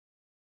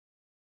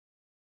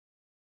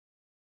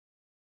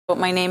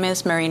My name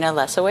is Maryna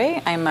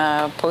Lesoway. I'm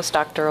a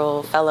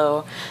postdoctoral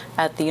fellow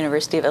at the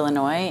University of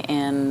Illinois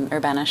in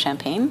Urbana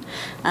Champaign,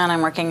 and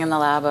I'm working in the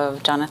lab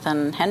of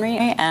Jonathan Henry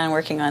and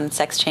working on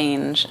sex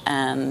change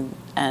and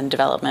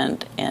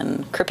development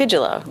in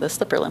Crepidula, the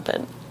slipper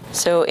limpet.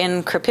 So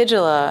in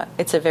Crepidula,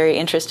 it's a very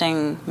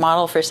interesting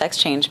model for sex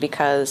change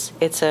because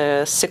it's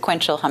a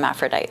sequential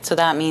hermaphrodite. So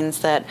that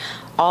means that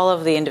all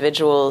of the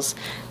individuals,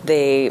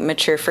 they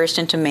mature first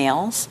into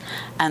males,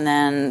 and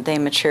then they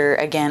mature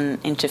again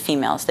into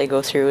females. They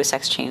go through a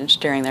sex change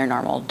during their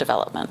normal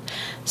development.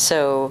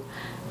 So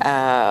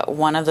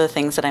one of the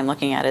things that I'm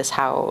looking at is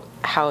how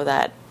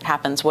that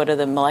happens. What are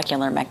the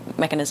molecular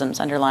mechanisms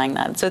underlying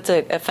that? So it's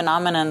a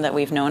phenomenon that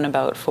we've known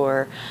about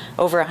for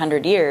over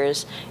 100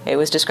 years. It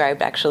was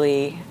described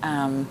actually,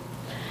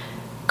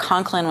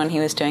 Conklin, when he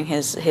was doing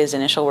his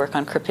initial work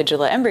on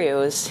Crepidula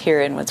embryos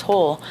here in Woods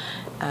Hole,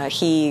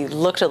 he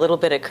looked a little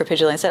bit at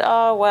Crepidula and said,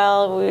 oh,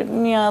 well, it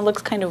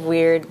looks kind of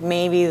weird.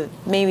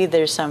 Maybe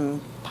there's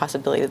some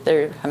possibility that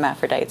they're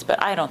hermaphrodites,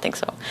 but I don't think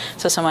so.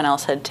 So someone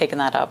else had taken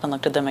that up and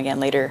looked at them again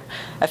later,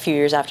 a few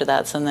years after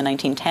that, so in the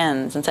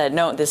 1910s, and said,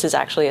 no, this is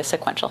actually a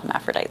sequential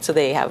hermaphrodite. So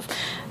they have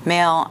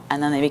male,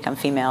 and then they become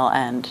female,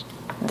 and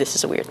this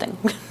is a weird thing.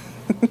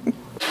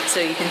 So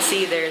you can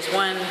see there's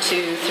 1,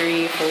 2,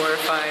 3, 4,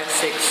 5,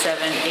 6,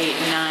 7, 8,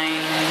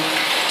 9,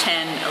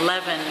 10,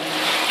 11,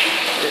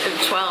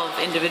 12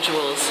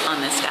 individuals on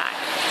this stack.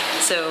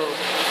 So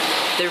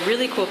the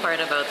really cool part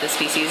about this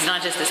species is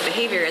not just this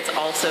behavior, it's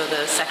also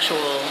the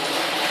sexual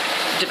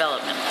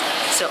development.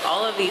 So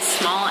all of these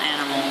small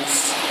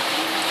animals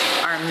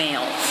are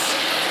males.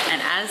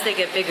 And as they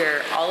get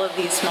bigger, all of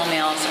these small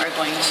males are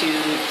going to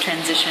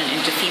transition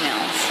into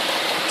females.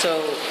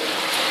 So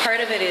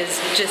part of it is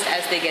just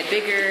as they get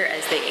bigger,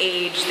 as they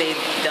age,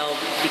 they'll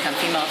become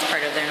females,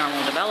 part of their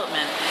normal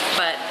development.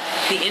 But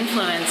the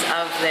influence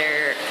of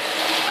their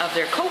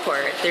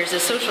cohort, there's a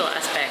social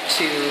aspect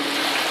to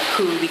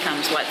who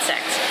becomes what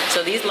sex.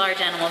 So these large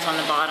animals on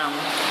the bottom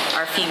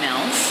are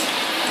females.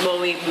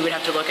 Well, we would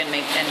have to look and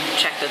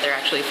check that they're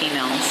actually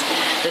females.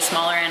 The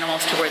smaller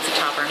animals towards the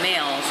top are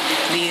males.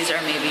 These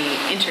are maybe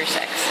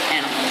intersex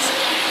animals.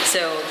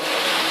 So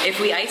if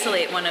we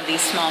isolate one of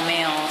these small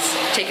males,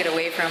 take it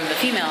away from the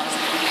females,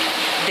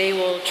 they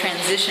will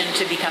transition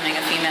to becoming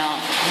a female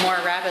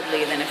more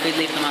rapidly than if we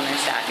leave them on their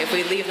stack. If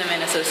we leave them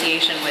in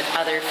association with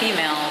other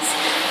females,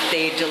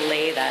 they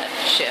delay that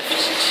shift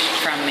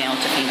from male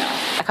to female.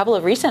 A couple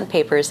of recent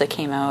papers that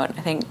came out,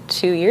 I think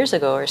 2 years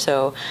ago or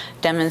so,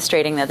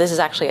 demonstrating that this is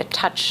actually a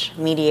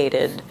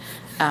touch-mediated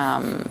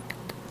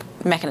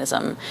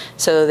mechanism.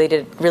 So they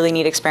did really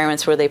neat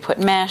experiments where they put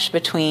mesh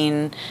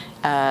between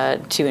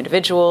two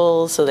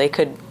individuals so they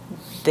couldn't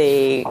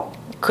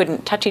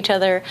touch each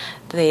other.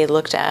 They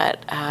looked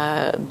at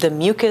the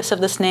mucus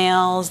of the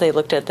snails. They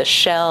looked at the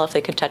shell, if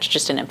they could touch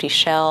just an empty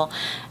shell.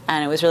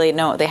 And it was really,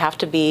 no, they have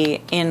to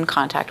be in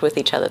contact with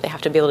each other. They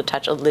have to be able to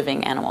touch a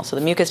living animal. So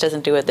the mucus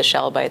doesn't do it, the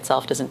shell by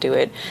itself doesn't do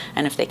it.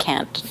 And if they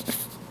can't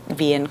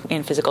be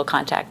in physical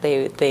contact,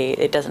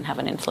 it doesn't have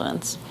an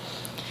influence.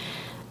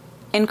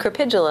 In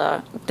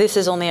Crepidula, this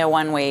is only a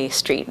one-way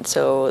street.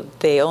 So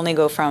they only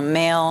go from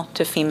male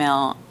to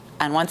female,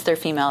 and once they're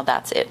female,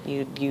 that's it.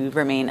 You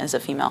remain as a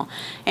female.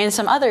 In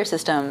some other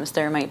systems,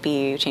 there might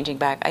be changing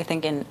back. I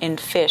think in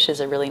fish is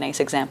a really nice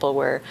example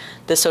where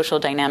the social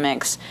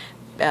dynamics,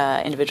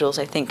 individuals,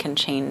 I think, can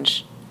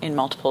change in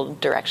multiple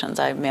directions,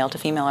 male to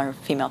female or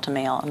female to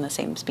male in the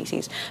same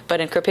species.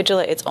 But in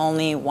Crepidula, it's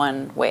only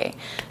one way.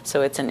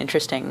 So it's an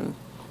interesting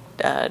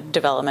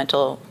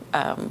developmental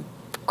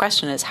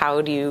question is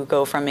how do you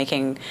go from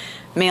making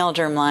male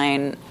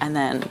germline and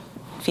then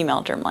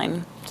female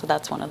germline? So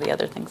that's one of the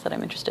other things that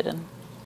I'm interested in.